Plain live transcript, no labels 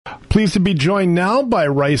Pleased to be joined now by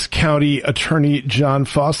Rice County Attorney John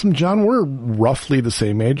Fossum. John, we're roughly the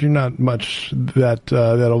same age. You're not much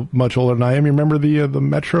much older than I am. You remember the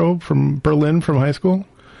Metro from Berlin from high school?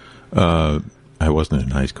 I wasn't in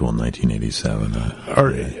high school in 1987.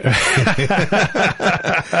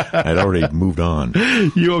 I'd already moved on.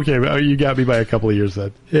 You got me by a couple of years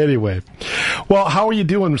then. Anyway, well, how are you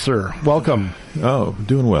doing, sir? Welcome. Oh,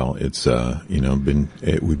 doing well. It's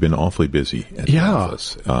we've been awfully busy at the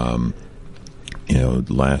office.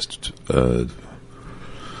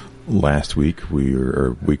 Last week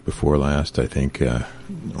or week before last, I think.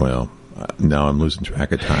 Now I'm losing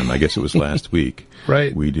track of time. I guess it was last week.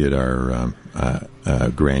 Right. We did our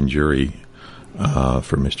grand jury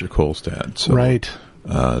for Mr. Kolstad. So, right.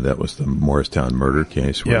 That was the Morristown murder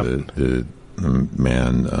case where the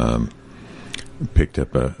man picked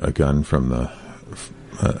up a gun from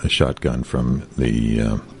a shotgun from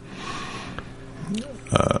the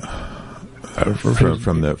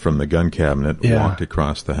from the gun cabinet, walked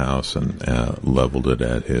across the house and leveled it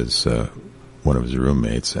at his one of his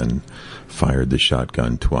roommates and fired the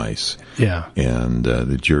shotgun twice. Yeah. And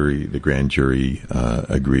the grand jury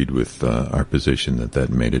agreed with our position that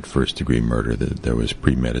made it first-degree murder, that there was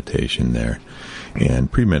premeditation there.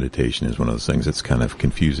 And premeditation is one of those things that's kind of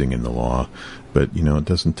confusing in the law, but, it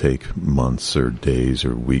doesn't take months or days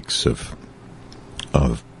or weeks of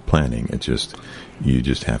planning. You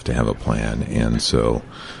just have to have a plan. And so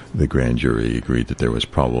the grand jury agreed that there was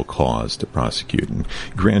probable cause to prosecute. And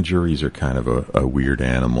grand juries are kind of a weird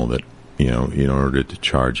animal that, in order to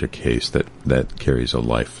charge a case that carries a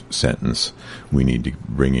life sentence, we need to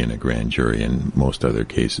bring in a grand jury. In most other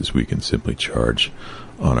cases, we can simply charge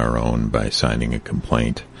on our own by signing a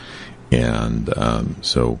complaint. And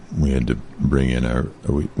so we had to bring in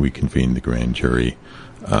we convened the grand jury,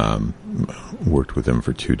 worked with them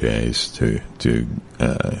for 2 days to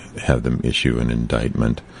have them issue an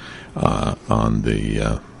indictment on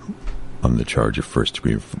the charge of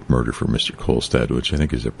first-degree murder for Mr. Kolstad, which I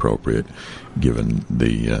think is appropriate given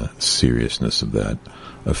the seriousness of that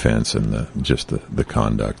offense and the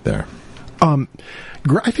conduct there.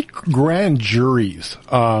 I think grand juries,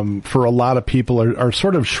 for a lot of people are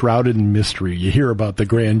sort of shrouded in mystery. You hear about the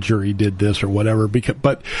grand jury did this or whatever,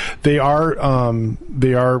 but they are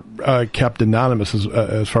kept anonymous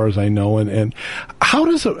as far as I know. And how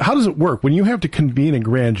does it work when you have to convene a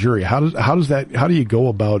grand jury? How do you go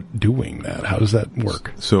about doing that? How does that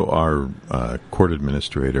work? So our court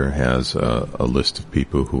administrator has a list of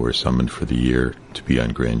people who are summoned for the year to be on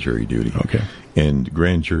grand jury duty. Okay. And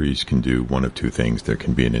grand juries can do one of two things. There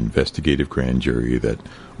can be an investigative grand jury that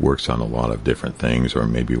works on a lot of different things or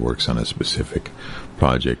maybe works on a specific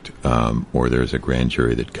project, or there's a grand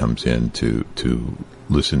jury that comes in to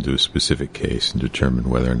listen to a specific case and determine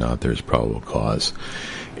whether or not there's probable cause.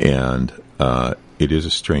 And it is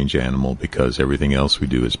a strange animal because everything else we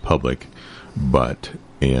do is public, but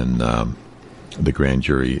in the grand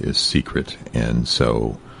jury is secret. And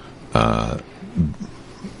so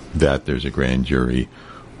that there's a grand jury,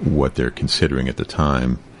 what they're considering at the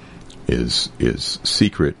time is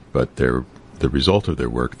secret, but the result of their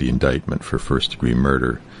work, the indictment for first-degree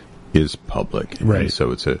murder, is public. Right. And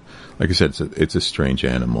so it's a strange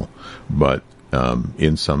animal. But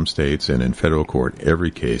in some states and in federal court,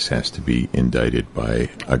 every case has to be indicted by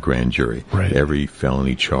a grand jury. Right. Every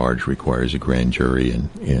felony charge requires a grand jury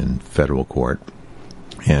in federal court.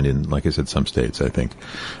 And in, like I said, some states, I think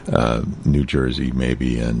New Jersey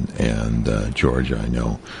maybe and Georgia, I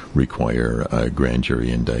know, require a grand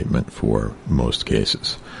jury indictment for most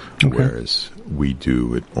cases, whereas we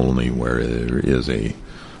do it only where there is a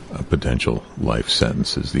potential life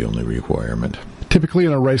sentence is the only requirement. Typically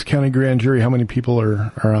in a Rice County grand jury, how many people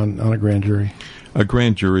are on a grand jury? A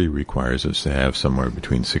grand jury requires us to have somewhere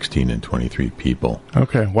between 16 and 23 people.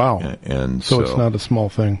 Okay, wow. And so it's not a small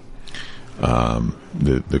thing.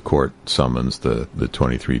 The court summons the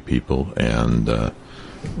 23 people, and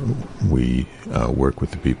we work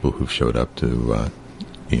with the people who've showed up to,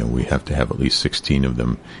 we have to have at least 16 of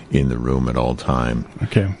them in the room at all time.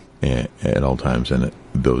 Okay. At all times, and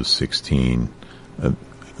those 16,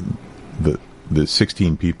 the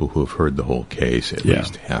 16 people who have heard the whole case at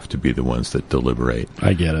least have to be the ones that deliberate.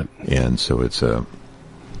 I get it. And so it's a...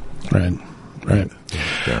 Right.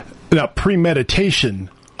 Yeah. Now, premeditation...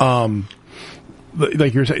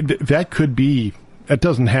 like you're saying, that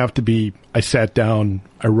doesn't have to be, I sat down,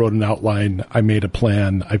 I wrote an outline, I made a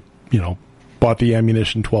plan, I, bought the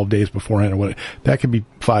ammunition 12 days beforehand or whatever. That could be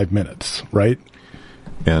 5 minutes, right?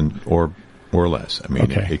 Or or less. I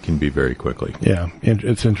mean, it can be very quickly. Yeah,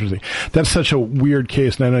 it's interesting. That's such a weird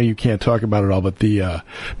case, and I know you can't talk about it all, but the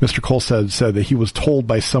Mr. Cole said that he was told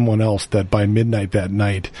by someone else that by midnight that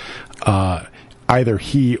night, either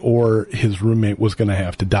he or his roommate was going to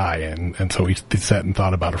have to die, and so he sat and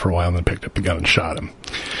thought about it for a while and then picked up the gun and shot him.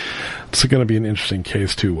 It's going to be an interesting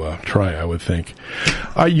case to try, I would think.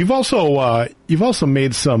 You've also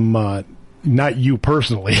made some, not you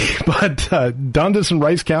personally, but Dundas and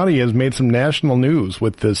Rice County has made some national news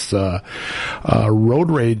with this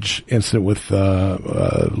road rage incident with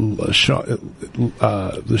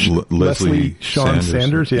Leslie Sean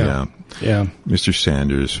Sanders. Yeah. Mr.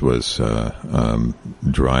 Sanders was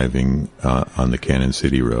driving on the Cannon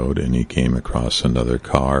City Road, and he came across another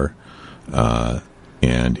car,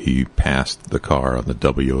 and he passed the car on the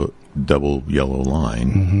double yellow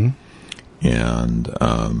line, and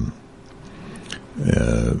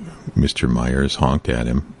Mr. Myers honked at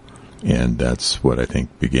him, and that's what I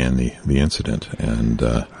think began the incident. And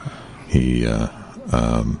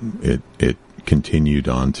it continued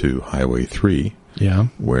on to Highway 3,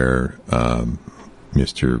 where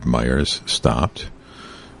Mr. Myers stopped.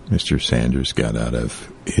 Mr. Sanders got out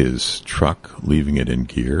of his truck, leaving it in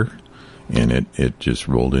gear, and it just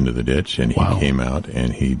rolled into the ditch, and he came out,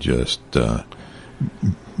 and he just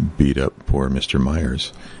beat up poor Mr.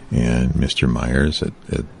 Myers. And Mr. Myers, at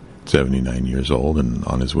 79 years old and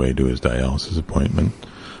on his way to his dialysis appointment,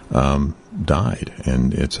 died.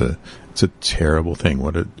 And it's a terrible thing.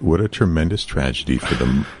 What a tremendous tragedy for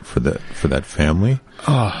that family.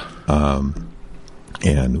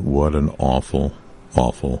 And what an awful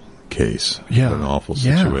case. Yeah. What an awful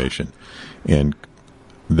situation. And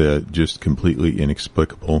the just completely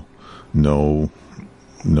inexplicable, no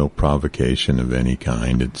provocation of any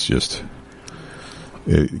kind. It's just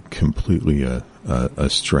completely a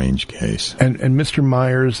strange case. And Mr.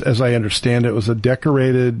 Myers, as I understand it, was a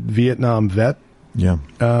decorated Vietnam vet. Yeah.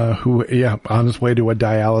 Who on his way to a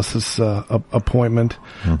dialysis appointment.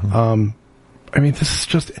 I mean, this is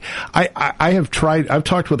just, I've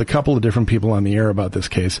talked with a couple of different people on the air about this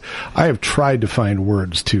case. I have tried to find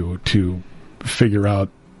words to figure out,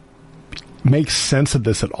 make sense of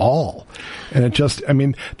this at all. And it just, I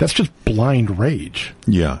mean, that's just blind rage.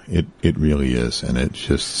 Yeah, it really is. And it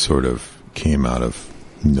just sort of came out of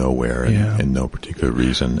nowhere and no particular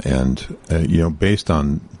reason. And, based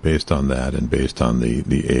on that and based on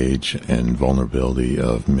the age and vulnerability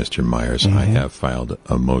of Mr. Myers, I have filed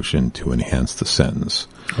a motion to enhance the sentence.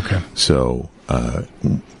 Okay. So,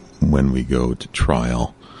 when we go to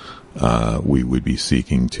trial, we would be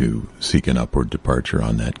seek an upward departure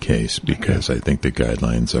on that case, because I think the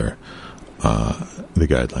guideline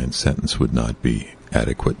sentence would not be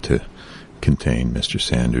adequate to contain Mr.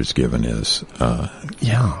 Sanders, given his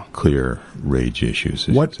clear rage issues.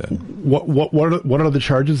 What are the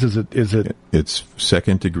charges? Is it? It's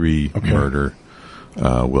second degree murder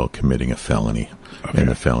while committing a felony. And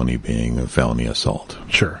the felony being a felony assault.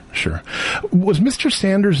 Sure. Was Mr.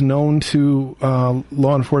 Sanders known to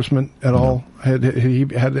law enforcement at all? Had he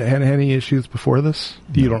had any issues before this?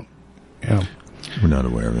 No. You don't. Yeah. We're not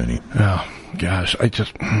aware of any. Oh gosh, I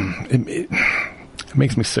just it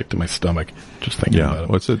makes me sick to my stomach just thinking about it.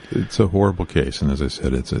 Well, it's a horrible case, and as I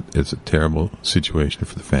said, it's a terrible situation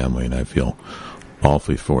for the family, and I feel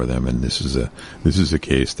awfully for them. And this is a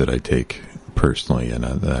case that I take personally, and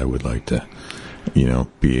I would like to,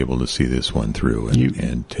 be able to see this one through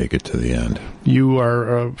and take it to the end. You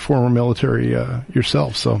are a former military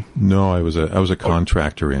yourself, so no, I was a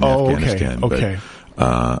contractor in Afghanistan. Okay.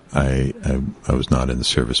 But I was not in the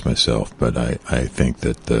service myself, but I think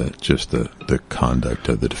that the conduct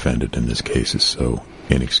of the defendant in this case is so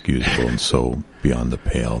inexcusable and so beyond the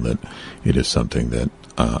pale that it is something that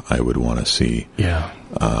I would want to see. Yeah.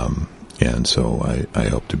 And so I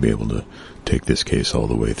hope to be able to take this case all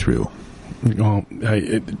the way through. Well,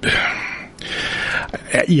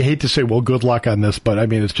 you hate to say, well, good luck on this, but I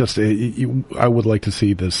mean, it's just, I would like to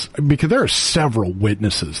see this, because there are several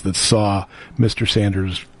witnesses that saw Mr.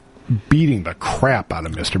 Sanders beating the crap out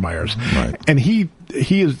of Mr. Myers. Right. And he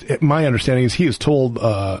is, my understanding is he has told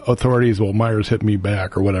authorities, well, Myers hit me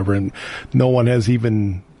back or whatever, and no one has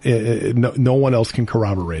even, no one else can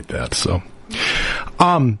corroborate that. So,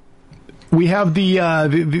 we have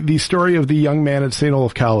the story of the young man at St.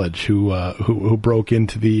 Olaf College who broke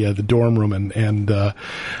into the dorm room and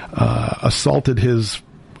assaulted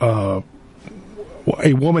a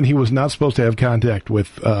woman he was not supposed to have contact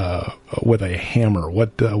with a hammer.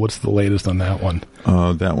 What's the latest on that one?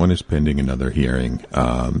 That one is pending another hearing.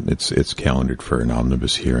 It's calendared for an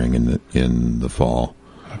omnibus hearing in the fall,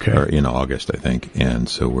 or in August, I think. And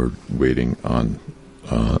so we're waiting on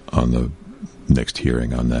the next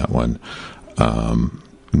hearing on that one.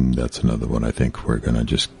 That's another one I think we're going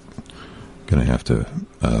to have to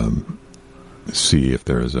see if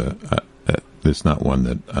there is it's not one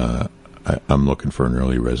that I'm looking for an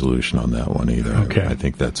early resolution on that one either. Okay. I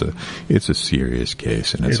think it's a serious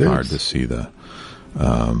case, and it's hard to see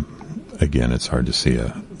it's hard to see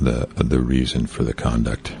the reason for the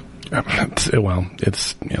conduct. Well,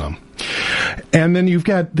 it's, and then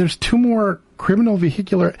there's two more criminal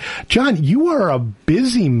vehicular. John, you are a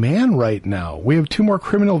busy man right now. We have two more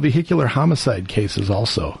criminal vehicular homicide cases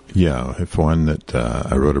also. Yeah, if one that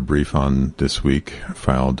I wrote a brief on this week,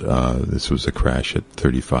 filed, this was a crash at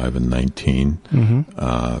 35 and 19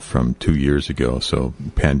 from 2 years ago. So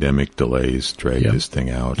pandemic delays dragged this thing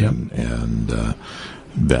out, and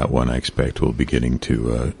that one I expect will be getting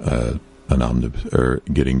to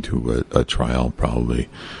a trial probably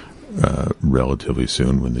relatively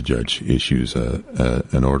soon when the judge issues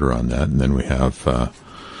an order on that. And then we have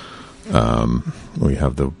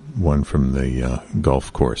the one from the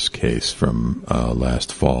golf course case from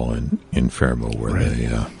last fall in Faribault, where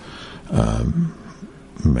the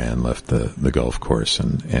man left the golf course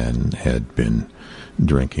and had been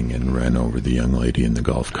drinking and ran over the young lady in the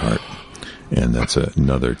golf cart. And that's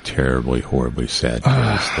another terribly, horribly sad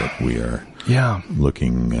case that we are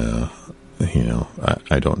looking.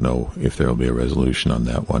 I don't know if there will be a resolution on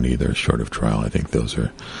that one either, short of trial. I think those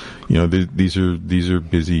are, these are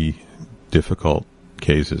busy, difficult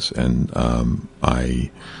cases, and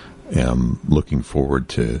I am looking forward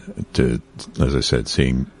to, as I said,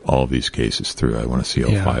 seeing all of these cases through. I want to see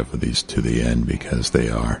all 5 of these to the end, because they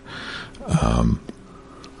are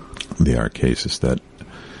cases that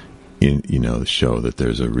show that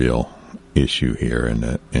there's a real issue here,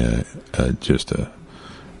 and just a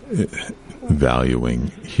valuing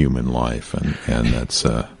human life, and that's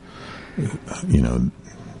the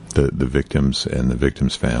victims and the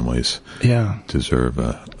victims' families deserve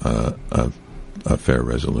a fair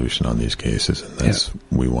resolution on these cases, and that's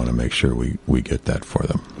we want to make sure we get that for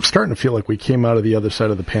them. I'm starting to feel like we came out of the other side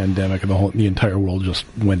of the pandemic, and the entire world just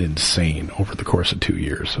went insane over the course of 2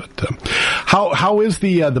 years. But how is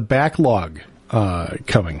the backlog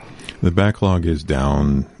coming? The backlog is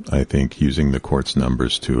down, I think, using the court's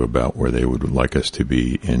numbers, to about where they would like us to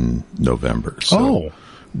be in November. So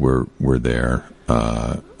we're there.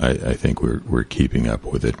 I think we're keeping up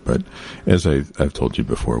with it. But as I've told you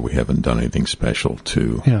before, we haven't done anything special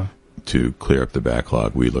to clear up the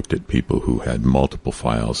backlog. We looked at people who had multiple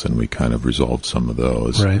files, and we kind of resolved some of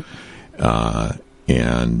those. Right.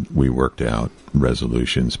 And we worked out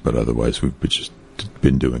resolutions, but otherwise we've just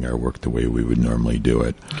been doing our work the way we would normally do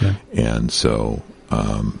it. Okay. And so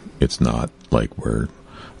it's not like we're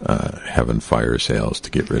having fire sales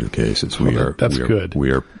to get rid of cases. That's good.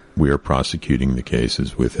 We are prosecuting the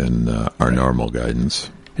cases within our normal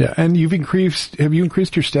guidance. Yeah, and have you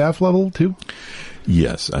increased your staff level too?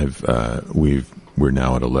 Yes, we're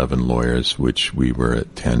now at 11 lawyers, which we were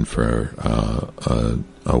at 10 for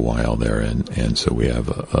a while there, and so we have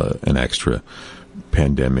an extra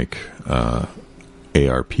pandemic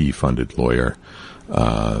ARP-funded lawyer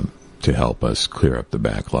to help us clear up the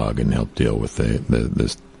backlog and help deal with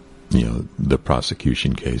the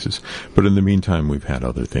prosecution cases. But in the meantime, we've had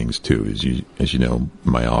other things too. As you know,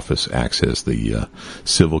 my office acts as the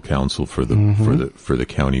civil counsel for the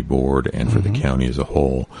county board and for the county as a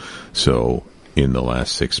whole. So in the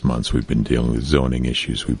last 6 months, we've been dealing with zoning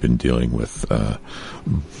issues. We've been dealing with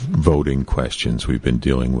voting questions. We've been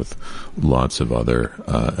dealing with lots of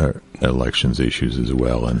other elections issues as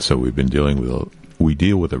well. And so we've been we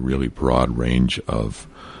deal with a really broad range of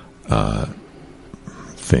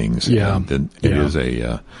things. Yeah. And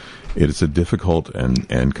it is a difficult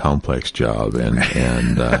and complex job,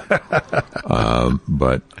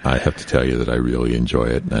 but I have to tell you that I really enjoy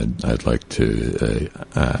it, and I'd like to.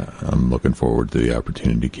 I'm looking forward to the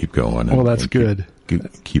opportunity to keep going. Well, that's good.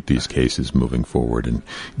 Keep these cases moving forward and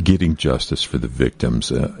getting justice for the victims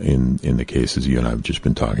in the cases you and I have just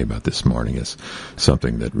been talking about this morning is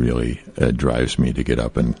something that really drives me to get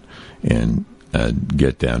up and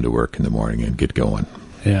get down to work in the morning and get going.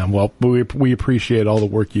 Yeah, well, we appreciate all the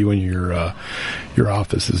work you and your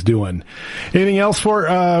office is doing. Anything else for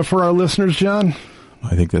our listeners, John?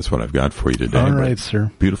 I think that's what I've got for you today. All right,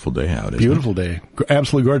 sir. Beautiful day out, isn't Beautiful day.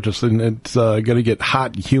 Absolutely gorgeous. And it's going to get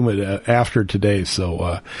hot and humid after today,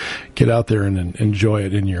 so get out there and enjoy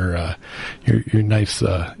it in your nice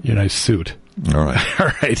suit. All right.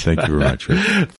 All right. Thank you very much, Rick.